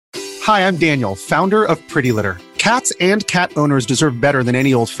Hi, I'm Daniel, founder of Pretty Litter. Cats and cat owners deserve better than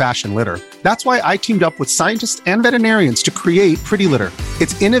any old-fashioned litter. That's why I teamed up with scientists and veterinarians to create Pretty Litter.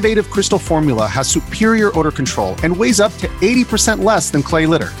 Its innovative crystal formula has superior odor control and weighs up to 80% less than clay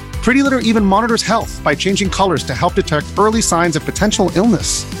litter. Pretty Litter even monitors health by changing colors to help detect early signs of potential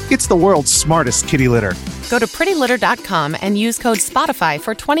illness. It's the world's smartest kitty litter. Go to prettylitter.com and use code SPOTIFY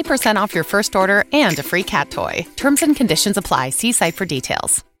for 20% off your first order and a free cat toy. Terms and conditions apply. See site for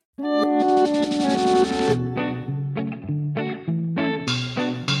details.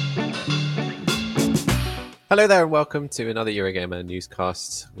 Hello there and welcome to another Eurogamer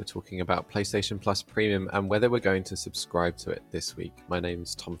newscast. We're talking about PlayStation Plus Premium and whether we're going to subscribe to it this week. My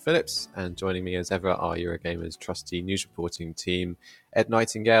name's Tom Phillips and joining me as ever are Eurogamer's trusty news reporting team, Ed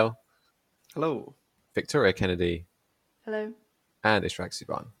Nightingale. Hello. Victoria Kennedy. Hello. And Ishraq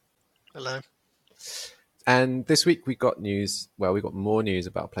Subhan. Hello. And this week we got news, well, we got more news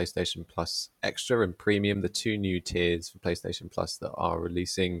about PlayStation Plus Extra and Premium, the two new tiers for PlayStation Plus that are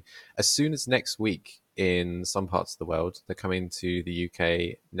releasing as soon as next week in some parts of the world. They're coming to the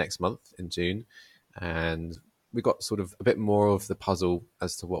UK next month in June. And we got sort of a bit more of the puzzle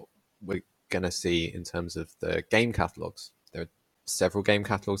as to what we're going to see in terms of the game catalogs. There are several game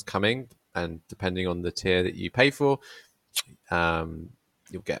catalogs coming, and depending on the tier that you pay for,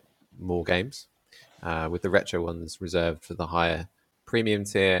 you'll get more games. With the retro ones reserved for the higher premium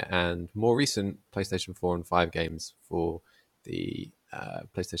tier and more recent PlayStation 4 and 5 games for the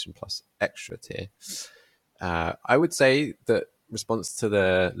PlayStation Plus Extra tier. I would say that response to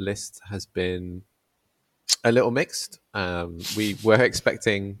the list has been a little mixed. We were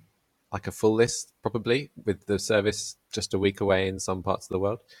expecting like a full list probably with the service just a week away in some parts of the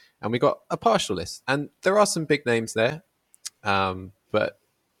world. And we got a partial list. And there are some big names there, and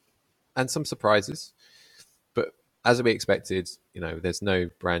some surprises. But as we expected, there's no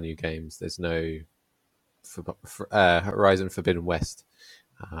brand new games. There's no Horizon Forbidden West.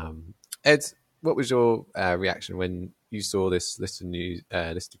 Ed, what was your reaction when you saw this list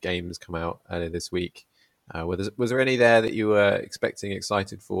of games come out earlier this week? Was there any there that you were expecting,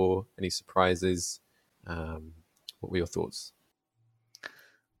 excited for? Any surprises? What were your thoughts?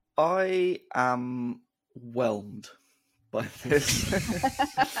 I am whelmed by this.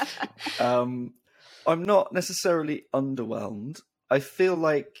 I'm not necessarily underwhelmed. I feel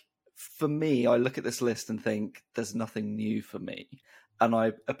like, for me, I look at this list and think there's nothing new for me. And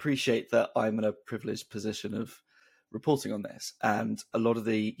I appreciate that I'm in a privileged position of reporting on this. And a lot of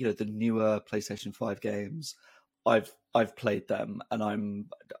the newer PlayStation 5 games, I've played them and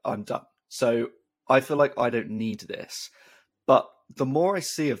I'm done. So I feel like I don't need this. But the more I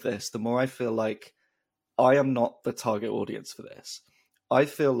see of this, the more I feel like I am not the target audience for this. I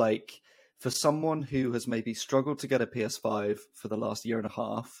feel like for someone who has maybe struggled to get a PS5 for the last year and a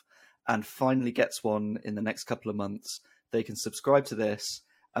half and finally gets one in the next couple of months, they can subscribe to this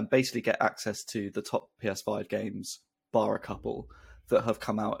and basically get access to the top PS5 games, bar a couple that have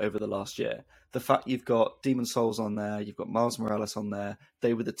come out over the last year. The fact you've got Demon's Souls on there, you've got Miles Morales on there,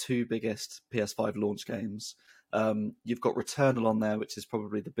 they were the two biggest PS5 launch games. You've got Returnal on there, which is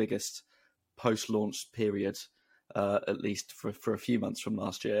probably the biggest post-launch period, at least for a few months from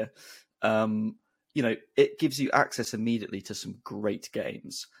last year. It gives you access immediately to some great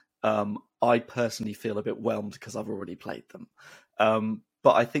games. I personally feel a bit whelmed because I've already played them.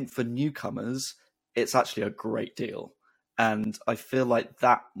 But I think for newcomers, it's actually a great deal. And I feel like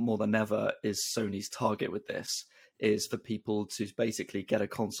that more than ever is Sony's target with this, is for people to basically get a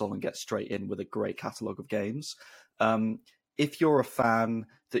console and get straight in with a great catalogue of games. If you're a fan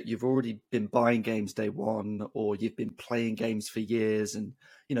that you've already been buying games day one, or you've been playing games for years and,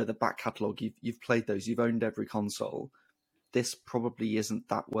 the back catalogue, you've played those, you've owned every console, this probably isn't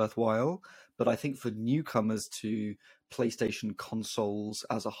that worthwhile. But I think for newcomers to PlayStation consoles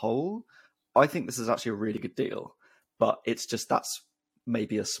as a whole, I think this is actually a really good deal. But it's just that's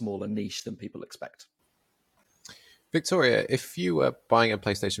maybe a smaller niche than people expect. Victoria, if you were buying a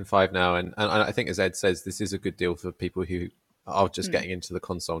PlayStation 5 now, and I think as Ed says, this is a good deal for people who are just getting into the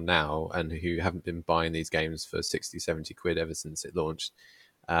console now and who haven't been buying these games for 60, 70 quid ever since it launched.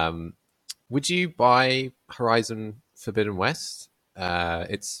 Would you buy Horizon Forbidden West?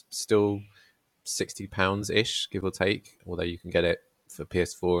 It's still £60-ish, give or take, although you can get it for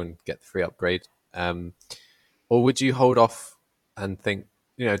PS4 and get the free upgrade. Or would you hold off and think,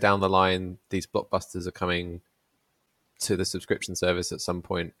 down the line, these blockbusters are coming to the subscription service at some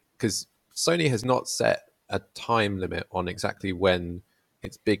point? Because Sony has not set a time limit on exactly when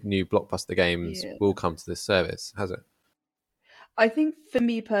its big new blockbuster games will come to this service, has it? I think for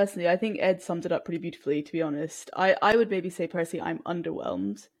me personally, I think Ed summed it up pretty beautifully, to be honest. I would maybe say personally I'm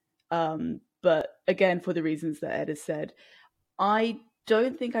underwhelmed. But again, for the reasons that Ed has said, I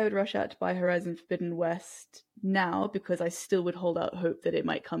don't think I would rush out to buy Horizon Forbidden West now, because I still would hold out hope that it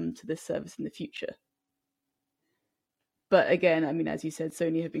might come to this service in the future. But again, I mean, as you said,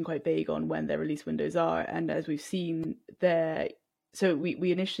 Sony have been quite vague on when their release windows are, and as we've seen, so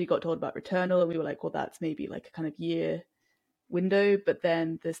we initially got told about Returnal, and we were like, well, that's maybe like a kind of year window, but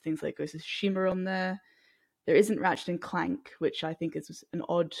then there's things like Ghost of Tsushima on there. There isn't Ratchet and Clank, which I think is an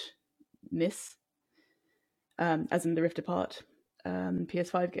odd miss, as in the Rift Apart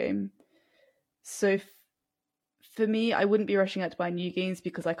PS5 game. So for me, I wouldn't be rushing out to buy new games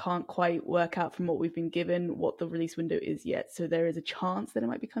because I can't quite work out from what we've been given what the release window is yet. So there is a chance that it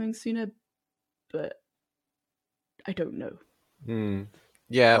might be coming sooner, but I don't know.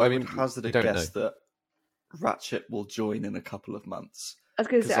 Yeah, I mean, would hazard a guess that Ratchet will join in a couple of months. I was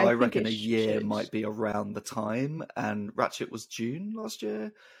going to say, I reckon a year might be around the time, and Ratchet was June last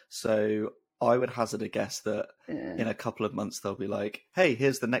year. So I would hazard a guess that in a couple of months they'll be like, hey,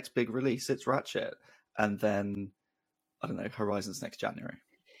 here's the next big release, it's Ratchet. And then, I don't know, Horizon's next January.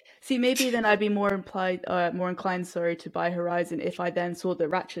 See, maybe then I'd be more inclined, to buy Horizon if I then saw that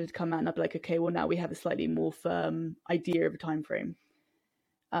Ratchet had come out, and I'd be like, okay, well now we have a slightly more firm idea of a time frame.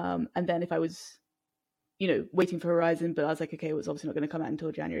 And then if I was, waiting for Horizon, but I was like, okay, it was obviously not going to come out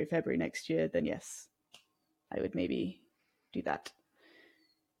until January, February next year, then yes, I would maybe do that.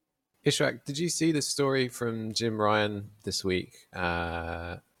 Ishrak, did you see the story from Jim Ryan this week,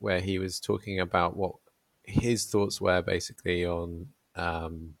 where he was talking about what his thoughts were basically on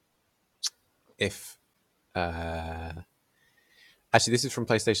if actually, this is from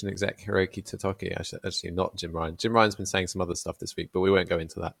PlayStation exec Hiroki Totoki, actually not Jim Ryan. Jim Ryan's been saying some other stuff this week, but we won't go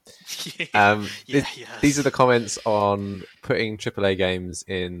into that. These are the comments on putting AAA games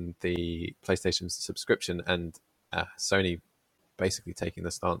in the PlayStation subscription, and Sony basically taking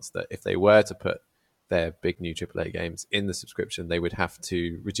the stance that if they were to put their big new AAA games in the subscription, they would have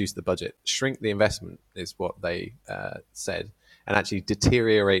to reduce the budget, shrink the investment, is what they said, and actually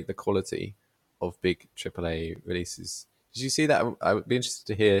deteriorate the quality of big AAA releases. Did you see that? I would be interested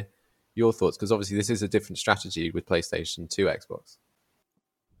to hear your thoughts, because obviously this is a different strategy with PlayStation to Xbox.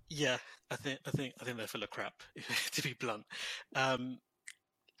 Yeah, I think they're full of crap, to be blunt.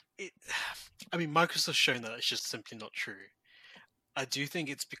 Microsoft's shown that it's just simply not true. I do think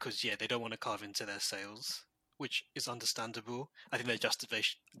it's because they don't want to carve into their sales, which is understandable. I think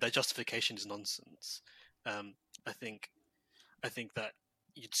their justification is nonsense. I think that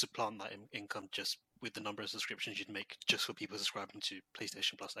you'd supplant that income just with the number of subscriptions you'd make just for people subscribing to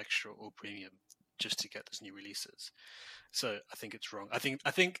PlayStation Plus Extra or Premium just to get those new releases. So I think it's wrong. I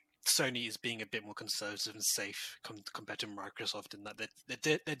think Sony is being a bit more conservative and safe compared to Microsoft in that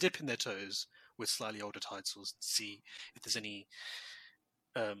they're dipping their toes with slightly older titles to see if there's any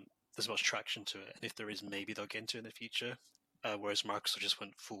there's much traction to it, and if there is, maybe they'll get into it in the future. Whereas Microsoft just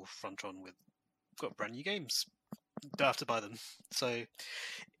went full front on with got brand new games. Don't have to buy them. So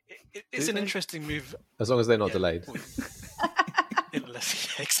it's an interesting move. As long as they're not delayed.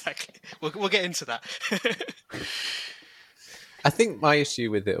 Exactly. We'll get into that. I think my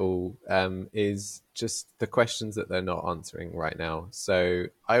issue with it all is just the questions that they're not answering right now. So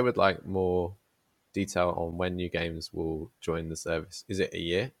I would like more detail on when new games will join the service. Is it a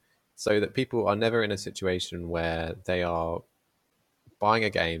year? So that people are never in a situation where they are buying a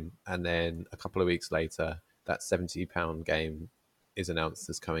game and then a couple of weeks later that £70 game is announced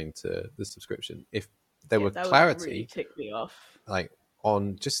as coming to the subscription. If there were clarity, really tick me off. Like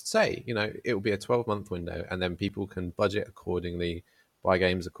on just say, it will be a 12-month window, and then people can budget accordingly, buy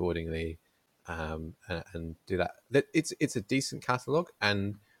games accordingly, and do that. It's a decent catalog,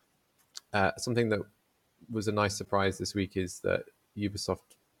 and something that was a nice surprise this week is that Ubisoft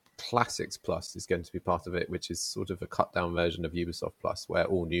Classics Plus is going to be part of it, which is sort of a cut down version of Ubisoft Plus, where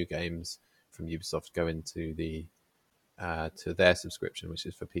all new games from Ubisoft go into the to their subscription, which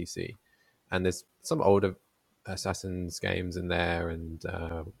is for PC. And there's some older Assassin's games in there, and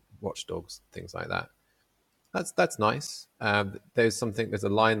Watch Dogs, things like that. That's nice. There's a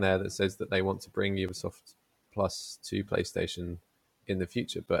line there that says that they want to bring Ubisoft Plus to PlayStation in the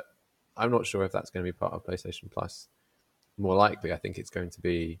future, but I'm not sure if that's going to be part of PlayStation Plus. More likely, I think it's going to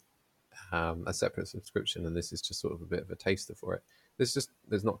be a separate subscription, and this is just sort of a bit of a taster for it.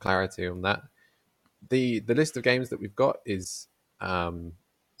 There's not clarity on that. The list of games that we've got is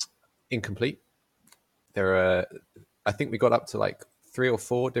incomplete. I think we got up to like 3 or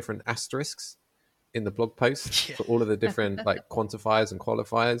 4 different asterisks in the blog post for all of the different like quantifiers and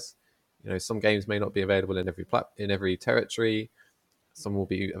qualifiers. Some games may not be available in every territory. Some will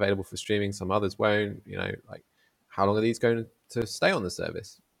be available for streaming, some others won't. Like, how long are these going to stay on the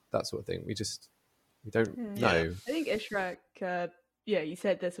service? that sort of thing. We don't know. I think Ishraq, you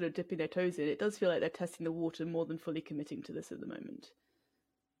said they're sort of dipping their toes in. It does feel like they're testing the water more than fully committing to this at the moment.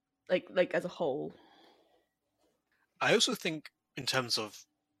 Like as a whole. I also think in terms of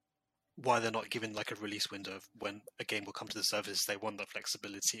why they're not given like a release window of when a game will come to the service, they want that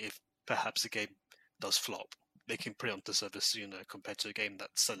flexibility. If perhaps a game does flop, they can put it onto the service sooner compared to a game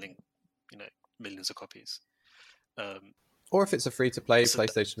that's selling, millions of copies. Or if it's a free-to-play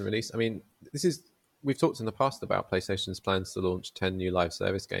PlayStation release. I mean, we've talked in the past about PlayStation's plans to launch 10 new live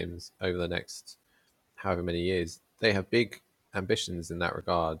service games over the next however many years. They have big ambitions in that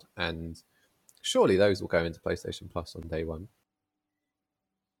regard, and surely those will go into PlayStation Plus on day one.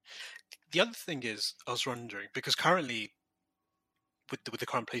 The other thing is, I was wondering, because currently, with the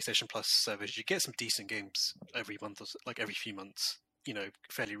current PlayStation Plus service, you get some decent games every month, or like every few months,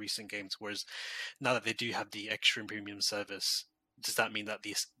 fairly recent games. Whereas now that they do have the extra and premium service, does that mean that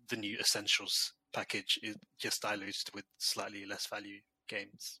the new Essentials package is just diluted with slightly less value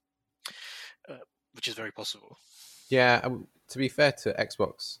games? Which is very possible. Yeah, to be fair to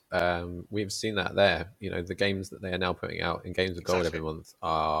Xbox, we've seen that there. The games that they are now putting out in Games of Gold every month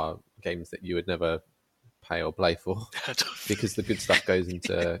are games that you would never pay or play for because the good stuff goes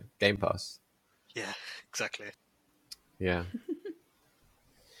into Game Pass. Yeah, exactly. Yeah.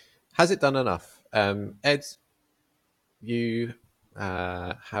 Has it done enough? Ed, you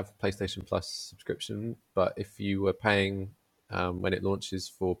have PlayStation Plus subscription, but if you were paying when it launches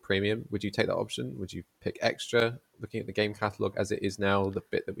for premium, would you take that option? Would you pick extra, looking at the game catalogue as it is now, the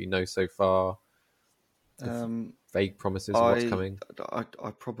bit that we know so far, vague promises of what's coming?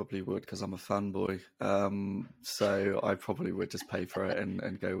 I probably would, because I'm a fanboy. So I probably would just pay for it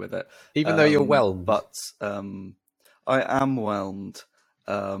and go with it. Even though you're whelmed. But I am whelmed.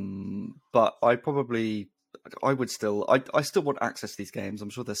 But I still want access to these games. I'm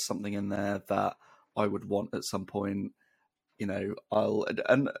sure there's something in there that I would want at some point.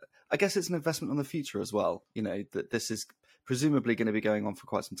 And I guess it's an investment on the future as well. That this is presumably going to be going on for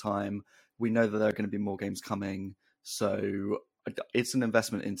quite some time. We know that there are going to be more games coming, so it's an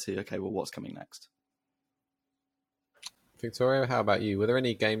investment into what's coming next. Victoria, how about you? Were there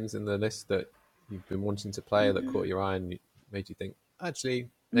any games in the list that you've been wanting to play that caught your eye and made you think, actually,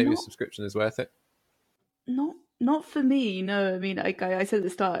 maybe a subscription is worth it? Not for me, no. I mean, like I said at the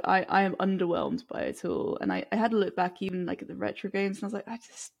start, I am underwhelmed by it all. And I had to look back even like at the retro games, and I was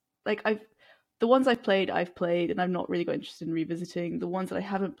like, the ones I've played, and I'm not really got interested in revisiting. The ones that I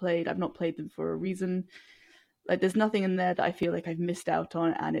haven't played, I've not played them for a reason. Like, there's nothing in there that I feel like I've missed out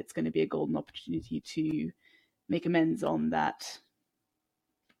on, and it's going to be a golden opportunity to make amends on that,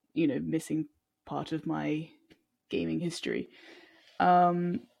 missing part of my gaming history. I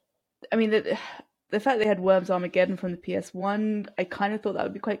mean, the fact they had Worms Armageddon from the PS1, I kind of thought that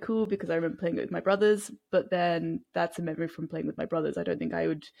would be quite cool because I remember playing it with my brothers, but then that's a memory from playing with my brothers. I don't think I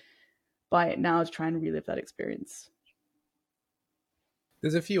would buy it now to try and relive that experience.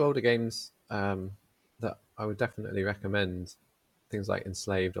 There's a few older games that I would definitely recommend. Things like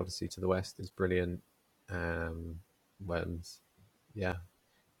Enslaved, Odyssey to the West is brilliant. Worms, yeah.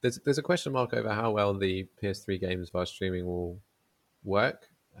 There's a question mark over how well the PS3 games via streaming will work.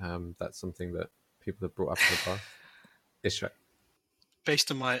 That's something that people have brought up in the past. Ishraq.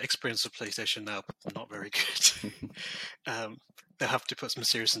 Based on my experience of PlayStation now, not very good. They'll have to put some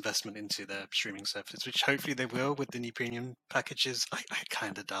serious investment into their streaming services, which hopefully they will with the new premium packages. I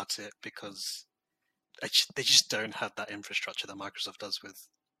kind of doubt it because they just don't have that infrastructure that Microsoft does with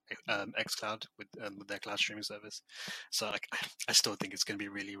xCloud, with their cloud streaming service. So I still think it's going to be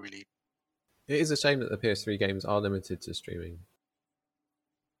really, really... It is a shame that the PS3 games are limited to streaming.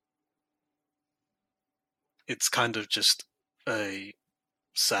 It's kind of just a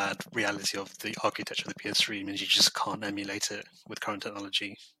sad reality of the architecture of the PS3. It means you just can't emulate it with current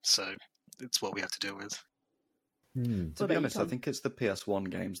technology. So it's what we have to deal with. To be honest, I think it's the PS1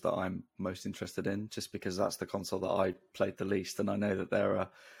 games that I'm most interested in, just because that's the console that I played the least. And I know that there are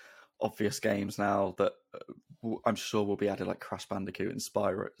obvious games now that I'm sure will be added, like Crash Bandicoot and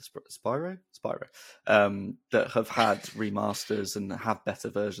Spyro, that have had remasters and have better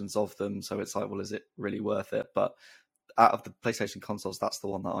versions of them. So it's like, well, is it really worth it? But out of the PlayStation consoles, that's the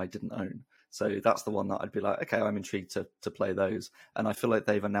one that I didn't own. So that's the one that I'd be like, okay, I'm intrigued to play those. And I feel like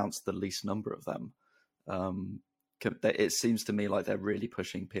they've announced the least number of them. It seems to me like they're really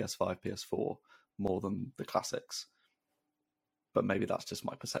pushing PS5, PS4 more than the classics. But maybe that's just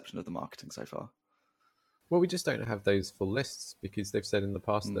my perception of the marketing so far. Well, we just don't have those full lists because they've said in the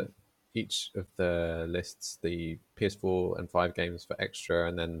past that each of the lists, the PS4 and 5 games for extra,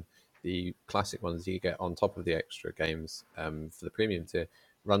 and then the classic ones you get on top of the extra games for the premium tier,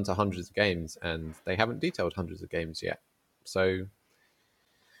 run to hundreds of games, and they haven't detailed hundreds of games yet. So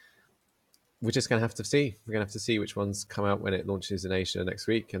we're just going to have to see. We're going to have to see which ones come out when it launches in Asia next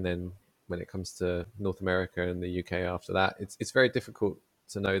week, and then when it comes to North America and the UK after that. It's very difficult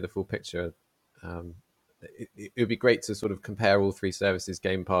to know the full picture. It would be great to sort of compare all three services,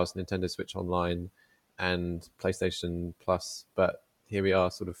 Game Pass, Nintendo Switch Online, and PlayStation Plus. But here we are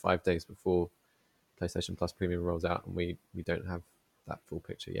sort of 5 days before PlayStation Plus Premium rolls out, and we don't have that full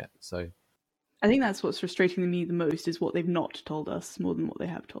picture yet. So I think that's what's frustrating me the most, is what they've not told us more than what they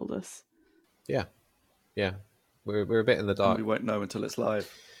have told us. Yeah. We're a bit in the dark. And we won't know until it's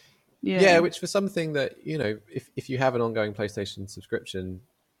live. Yeah, which for something that, you know, if you have an ongoing PlayStation subscription,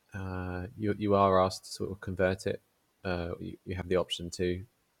 you are asked to sort of convert it. You have the option to.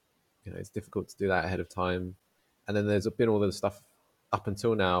 You know, it's difficult to do that ahead of time. And then there's been all the stuff up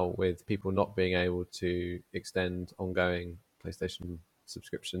until now with people not being able to extend ongoing PlayStation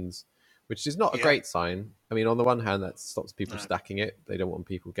subscriptions, which is not a great sign. I mean, on the one hand, that stops people stacking it. They don't want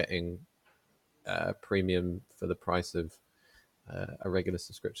people getting premium for the price of a regular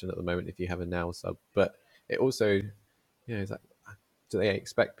subscription at the moment if you have a Now sub. But it also, you know, is that, do they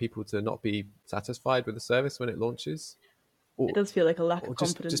expect people to not be satisfied with the service when it launches? It does feel like a lack of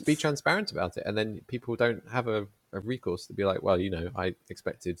confidence. Just be transparent about it, and then people don't have a recourse to be like, well, you know, I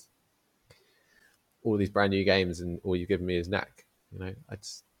expected all these brand new games, and all you've given me is Knack. You know, I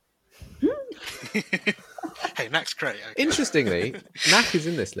just. Hey, Knack's great. Okay. Interestingly, Knack is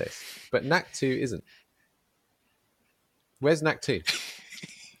in this list, but Knack 2 isn't. Where's Knack 2?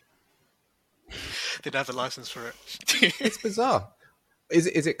 Didn't have the license for it. It's bizarre. Is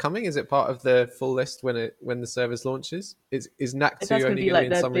it coming? Is it part of the full list when the service launches? Is Knack 2 that's only be going to like be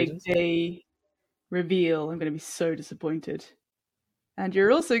in their some big regions? day reveal. I'm going to be so disappointed. And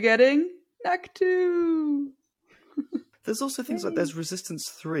you're also getting Knack 2. There's also things like there's Resistance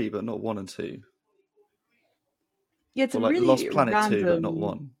 3, but not 1 and 2. Yeah, it's Or a like really Lost Planet 2, but random not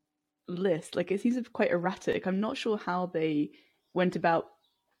 1. list. Like, it seems quite erratic. I'm not sure how they went about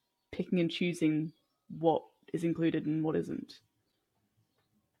picking and choosing what is included and what isn't.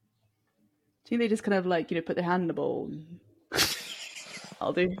 Do you think they just kind of like, you know, put their hand in the bowl? And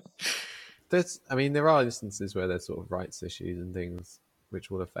I'll do. There are instances where there's sort of rights issues and things which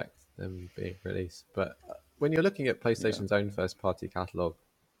will affect them being released. But when you're looking at PlayStation's own first-party catalog,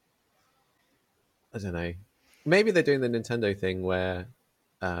 I don't know. Maybe they're doing the Nintendo thing where,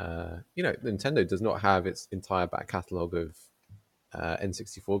 you know, Nintendo does not have its entire back catalog of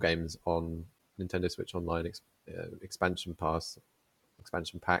N64 games on Nintendo Switch Online expansion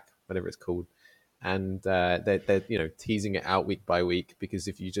pack, whatever it's called, and they're you know, teasing it out week by week, because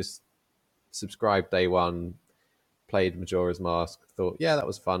if you just subscribed day one, played Majora's Mask, thought, yeah, that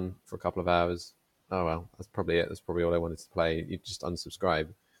was fun for a couple of hours, oh well, that's probably it, that's probably all I wanted to play, you just unsubscribe.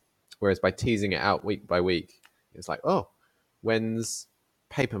 Whereas by teasing it out week by week, it's like, oh, when's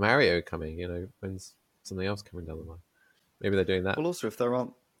Paper Mario coming? You know, when's something else coming down the line? Maybe they're doing that. Well, also, if there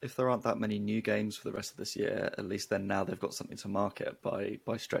aren't that many new games for the rest of this year, at least then now they've got something to market by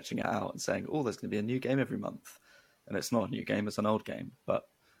stretching it out and saying, oh, there's going to be a new game every month. And it's not a new game, it's an old game. But,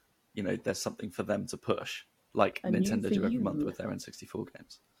 you know, there's something for them to push, like Nintendo do every month with their N64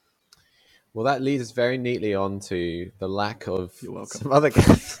 games. Well, that leads us very neatly on to the lack of some other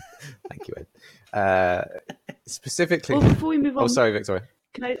games. Thank you, Ed. Specifically... Well, before we move on... Oh, sorry, Victoria.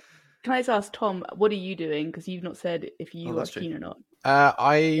 Can I just ask, Tom, what are you doing? Because you've not said if you are keen or not.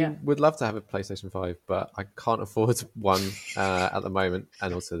 I would love to have a PlayStation 5, but I can't afford one at the moment.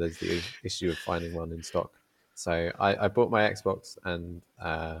 And also there's the issue of finding one in stock. So I bought my Xbox, and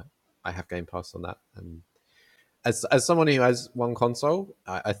I have Game Pass on that. And as someone who has one console,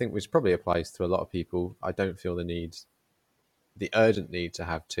 I think, which probably applies to a lot of people, I don't feel the urgent need to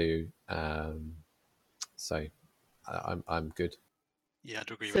have two. So I'm good. Yeah,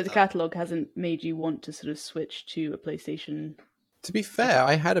 I'd agree with that. So the catalogue hasn't made you want to sort of switch to a PlayStation? To be fair,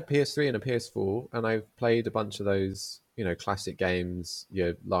 I had a PS3 and a PS4, and I've played a bunch of those, you know, classic games, you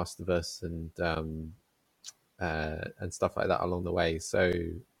know, Last of Us and stuff like that along the way. So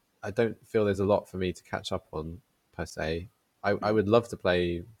I don't feel there's a lot for me to catch up on per se. I would love to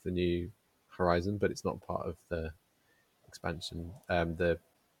play the new Horizon, but it's not part of the expansion, the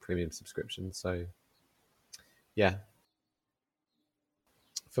premium subscription. So yeah,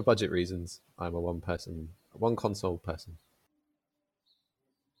 for budget reasons, I'm a one console person.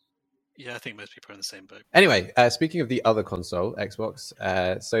 Yeah, I think most people are in the same boat. Anyway, speaking of the other console, Xbox,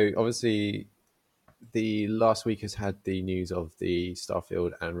 so obviously the last week has had the news of the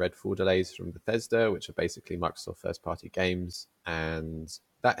Starfield and Redfall delays from Bethesda, which are basically Microsoft first-party games, and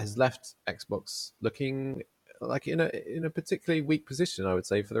that has left Xbox looking like in a particularly weak position, I would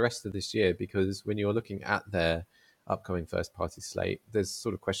say, for the rest of this year, because when you're looking at their upcoming first party slate, there's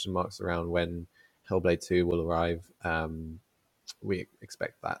sort of question marks around when Hellblade 2 will arrive. We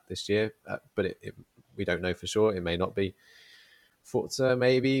expect that this year, but we don't know for sure. It may not be. Forza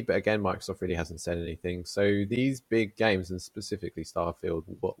maybe, but again, Microsoft really hasn't said anything. So these big games, and specifically Starfield,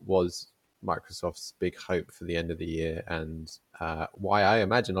 what was Microsoft's big hope for the end of the year, and why I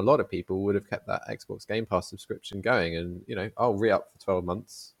imagine a lot of people would have kept that Xbox Game Pass subscription going. And I'll re-up for 12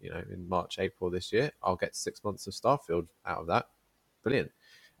 months. In March, April this year, I'll get 6 months of Starfield out of that. Brilliant.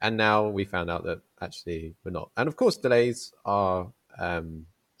 And now we found out that actually we're not. And of course, delays are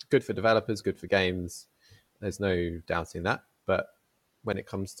good for developers, good for games. There's no doubting that. But when it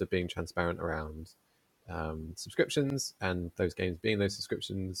comes to being transparent around subscriptions and those games being those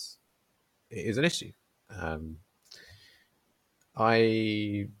subscriptions, it is an issue.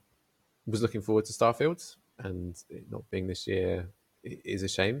 I was looking forward to Starfield, and it not being this year is a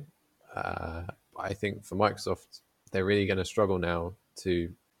shame. I think for Microsoft, they're really going to struggle now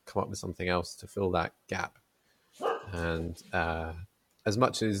to come up with something else to fill that gap. And as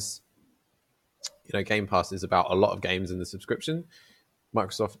much as Game Pass is about a lot of games in the subscription,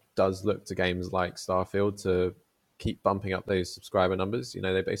 Microsoft does look to games like Starfield to keep bumping up those subscriber numbers.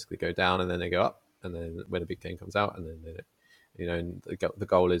 They basically go down and then they go up, and then when a big game comes out, and then and the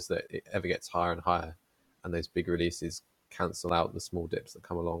goal is that it ever gets higher and higher, and those big releases cancel out the small dips that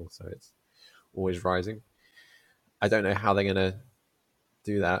come along, so it's always rising. I don't know how they're going to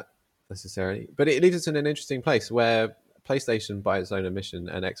do that necessarily, but it leaves us in an interesting place where PlayStation, by its own admission,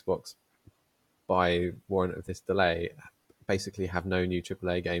 and Xbox, by warrant of this delay, basically have no new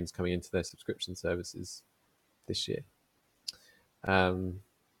AAA games coming into their subscription services this year.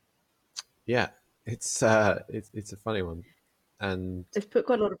 It's a funny one, and it's put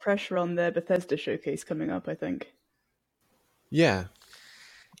quite a lot of pressure on their Bethesda showcase coming up, I think. Yeah,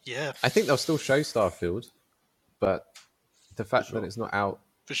 yeah. I think they'll still show Starfield, but the fact that it's not out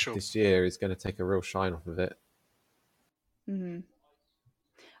this year is going to take a real shine off of it. Mm-hmm.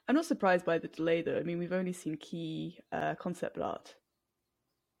 I'm not surprised by the delay, though. I mean, we've only seen key concept art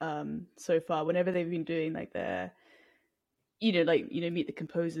so far. Whenever they've been doing like their, meet the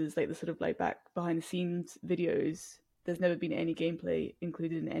composers, like the sort of like back behind the scenes videos, there's never been any gameplay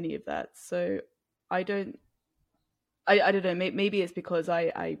included in any of that. So I don't know. Maybe it's because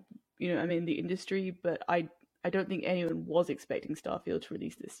I'm in the industry, but I don't think anyone was expecting Starfield to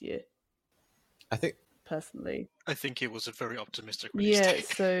release this year. I think. Personally, I think it was a very optimistic release date.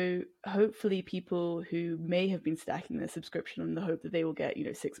 So hopefully people who may have been stacking their subscription in the hope that they will get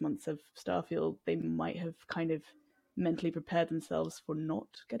 6 months of Starfield, they might have kind of mentally prepared themselves for not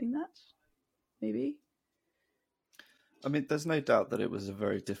getting that, maybe. I mean, there's no doubt that it was a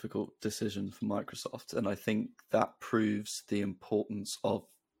very difficult decision for Microsoft, and I think that proves the importance of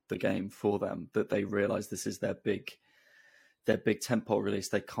the game for them, that they realize this is their big tentpole release.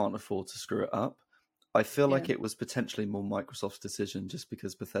 They can't afford to screw it up. I feel like it was potentially more Microsoft's decision, just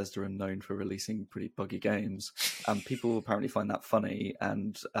because Bethesda are known for releasing pretty buggy games, and people apparently find that funny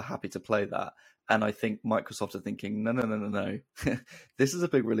and are happy to play that. And I think Microsoft are thinking, no. This is a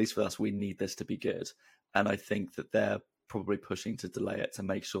big release for us. We need this to be good. And I think that they're probably pushing to delay it to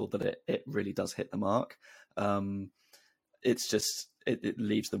make sure that it really does hit the mark. It's just, it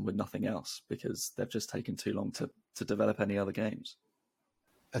leaves them with nothing else because they've just taken too long to develop any other games.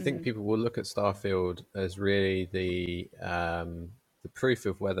 I think people will look at Starfield as really the proof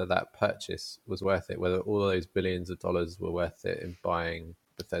of whether that purchase was worth it, whether all those billions of dollars were worth it in buying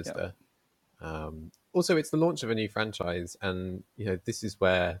Bethesda. Yeah. Also, it's the launch of a new franchise, and this is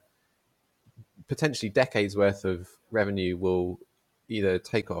where potentially decades worth of revenue will either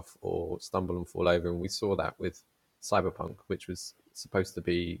take off or stumble and fall over. And we saw that with Cyberpunk, which was supposed to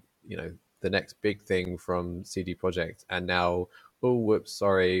be the next big thing from CD Projekt, and now, oh, whoops,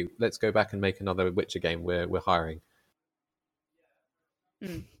 sorry, let's go back and make another Witcher game. We're hiring.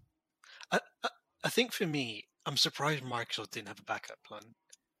 I think for me, I'm surprised Microsoft didn't have a backup plan.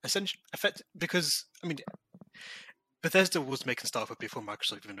 Because Bethesda was making stuff up before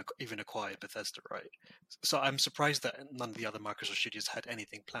Microsoft even acquired Bethesda, right? So I'm surprised that none of the other Microsoft studios had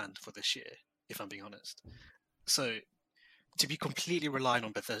anything planned for this year, if I'm being honest. So to be completely relying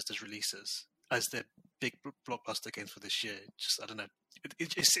on Bethesda's releases as their big blockbuster games for this year, I don't know. It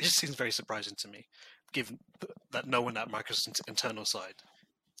just seems very surprising to me, given that no one at Microsoft's internal side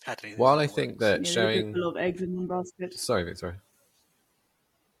had anything. While I think that showing a lot of eggs in one basket. Sorry, Victoria.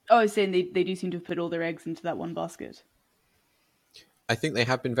 Oh, I was saying they do seem to have put all their eggs into that one basket. I think they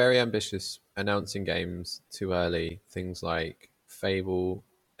have been very ambitious announcing games too early. Things like Fable,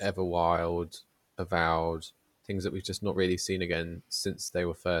 Everwild, Avowed, things that we've just not really seen again since they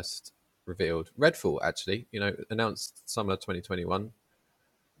were first revealed. Redfall, actually, announced summer 2021.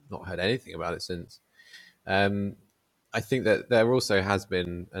 Not heard anything about it since. I think that there also has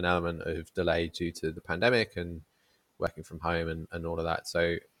been an element of delay due to the pandemic and working from home and all of that.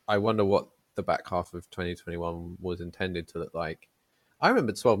 So I wonder what the back half of 2021 was intended to look like. I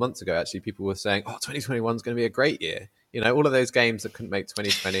remember 12 months ago, actually, people were saying, 2021 is going to be a great year. All of those games that couldn't make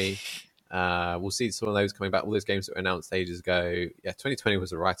 2020, we'll see some of those coming back. All those games that were announced ages ago. Yeah, 2020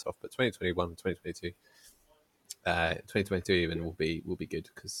 was a write-off, but 2021, 2022, 2022 even will be good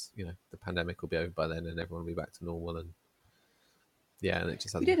because, the pandemic will be over by then and everyone will be back to normal. And yeah, and it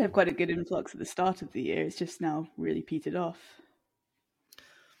just we did have quite a good influx at the start of the year. It's just now really petered off.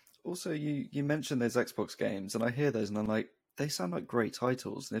 Also, you mentioned those Xbox games, and I hear those, and I'm like, they sound like great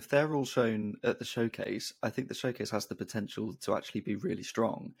titles. And if they're all shown at the showcase, I think the showcase has the potential to actually be really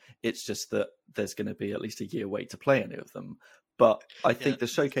strong. It's just that there's going to be at least a year wait to play any of them. But I think the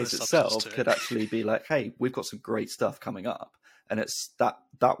showcase itself could actually be like, hey, we've got some great stuff coming up. And it's that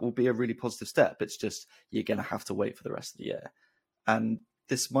will be a really positive step. It's just you're going to have to wait for the rest of the year. And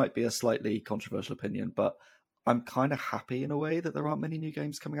this might be a slightly controversial opinion, but I'm kind of happy in a way that there aren't many new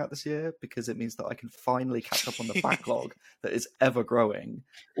games coming out this year because it means that I can finally catch up on the backlog that is ever growing.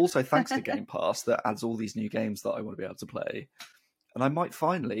 Also, thanks to Game Pass that adds all these new games that I want to be able to play. And I might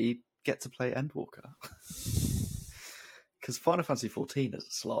finally get to play Endwalker. Because Final Fantasy XIV is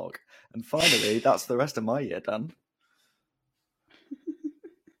a slog. And finally, that's the rest of my year done.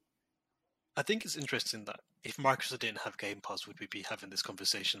 I think it's interesting that if Microsoft didn't have Game Pass, would we be having this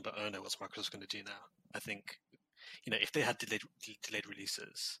conversation about, oh no, what's Microsoft going to do now? I think, if they had delayed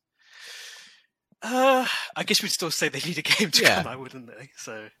releases, I guess we'd still say they need a game to come out, wouldn't they?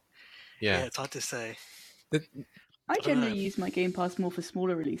 So, yeah, it's hard to say. I generally use my Game Pass more for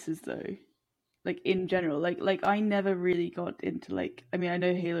smaller releases, though. Like, in general. Like I never really got into, I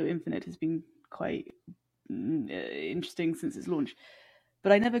know Halo Infinite has been quite interesting since its launch,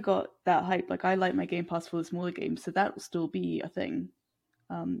 but I never got that hype. Like, I like my Game Pass for the smaller games, so that will still be a thing,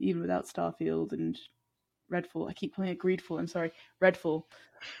 even without Starfield and Redfall. I keep calling it Greedfall. I'm sorry, Redfall.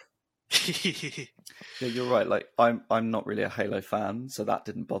 Yeah, you're right. Like, I'm not really a Halo fan, so that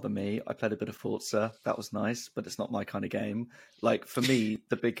didn't bother me. I played a bit of Forza. That was nice, but it's not my kind of game. Like, for me,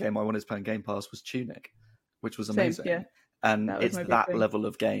 the big game I wanted to play on Game Pass was Tunic, which was amazing. Same, yeah. And it's that level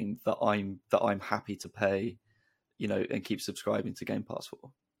of game that I'm happy to pay, and keep subscribing to Game Pass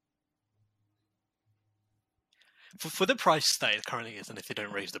for. For the price that it currently is, and if they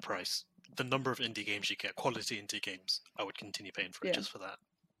don't raise the price, the number of indie games you get, quality indie games, I would continue paying for it just for that.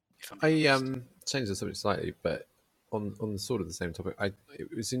 I changed the subject slightly, but on sort of the same topic, I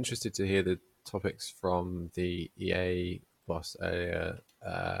was interested to hear the topics from the EA boss earlier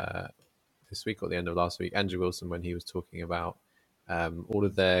this week or the end of last week, Andrew Wilson, when he was talking about all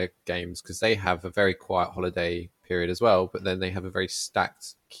of their games, because they have a very quiet holiday period as well, but then they have a very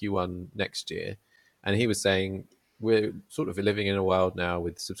stacked Q1 next year. And he was saying we're sort of living in a world now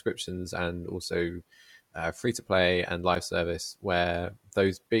with subscriptions and also free-to-play and live service where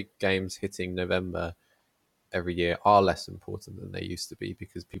those big games hitting November every year are less important than they used to be,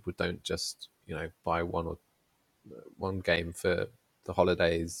 because people don't just, buy one game for the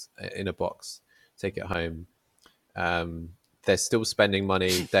holidays in a box, take it home. They're still spending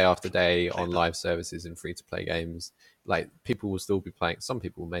money day after day on live services and free-to-play games. Like, people will still be playing, some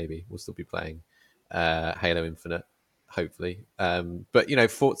people maybe will still be playing Halo Infinite, hopefully.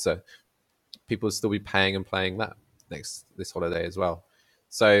 But, Forza, people will still be paying and playing that this holiday as well.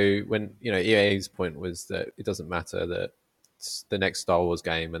 So when, EA's point was that it doesn't matter that the next Star Wars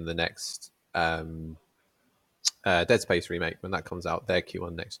game and the next Dead Space remake, when that comes out, their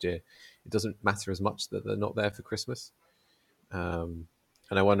Q1 next year, it doesn't matter as much that they're not there for Christmas. And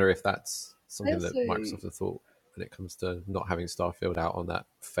I wonder if that's something that Microsoft have thought when it comes to not having Starfield out on that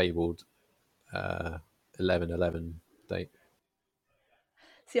fabled 11/11 date.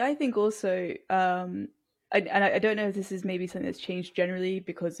 See, I think also, I don't know if this is maybe something that's changed generally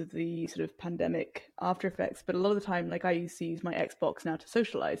because of the sort of pandemic after effects, but a lot of the time, like, I used to use my Xbox now to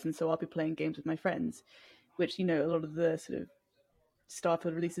socialize, and so I'll be playing games with my friends, which, a lot of the sort of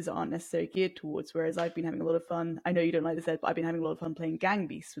Starfield releases aren't necessarily geared towards, whereas I've been having a lot of fun. I know you don't like this, Ed, but I've been having a lot of fun playing Gang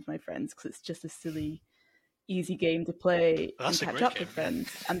Beasts with my friends because it's just a silly, easy game to play and catch up with friends.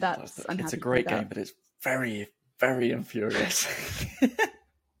 And it's a great game, but it's very, very infuriating.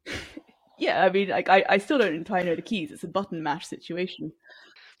 Yeah, I mean, like, I still don't entirely know the keys. It's a button mash situation.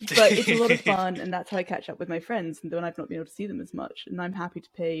 But it's a lot of fun, and that's how I catch up with my friends, and then I've not been able to see them as much. And I'm happy to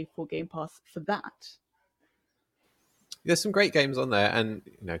pay for Game Pass for that. There's some great games on there, and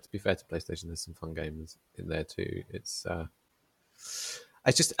to be fair to PlayStation, there's some fun games in there too.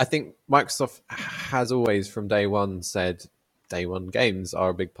 I think Microsoft has always, from day one, said day one games are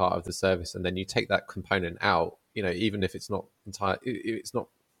a big part of the service, and then you take that component out. Even if it's not it's not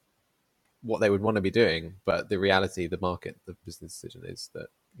what they would want to be doing, but the reality, the market, the business decision is that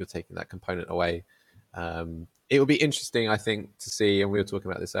you're taking that component away. It will be interesting, I think, to see, and we were talking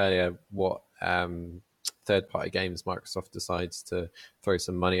about this earlier, what third-party games Microsoft decides to throw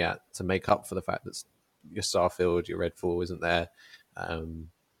some money at to make up for the fact that your Starfield, your Redfall isn't there.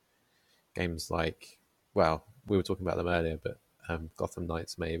 Games like, well, we were talking about them earlier, but Gotham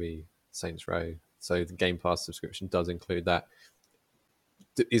Knights, maybe Saints Row. So the Game Pass subscription does include that.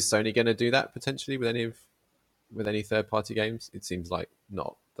 Is Sony going to do that potentially with any third-party games? It seems like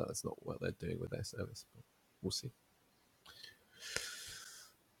not. That's not what they're doing with their service. But we'll see.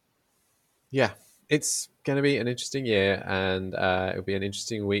 Yeah, it's going to be an interesting year, and it'll be an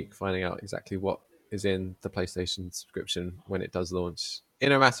interesting week finding out exactly what is in the PlayStation subscription when it does launch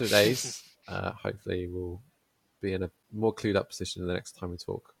in a matter of days. Hopefully, we'll be in a more clued up position the next time we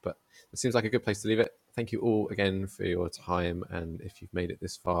talk. But it seems like a good place to leave it. Thank you all again for your time, and if you've made it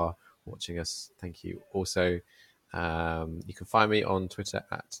this far watching us, thank you also. You can find me on Twitter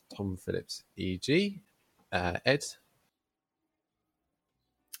at TomPhillipsEG. Ed?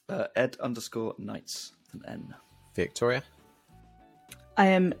 Ed_Knights with an N. Victoria? I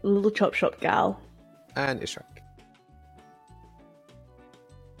am Little Chop Shop Gal. And Ishraq.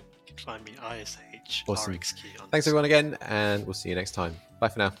 You can find me ISH Awesome. RXQ. Thanks everyone again, and we'll see you next time. Bye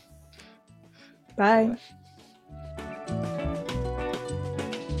for now. Bye. Bye.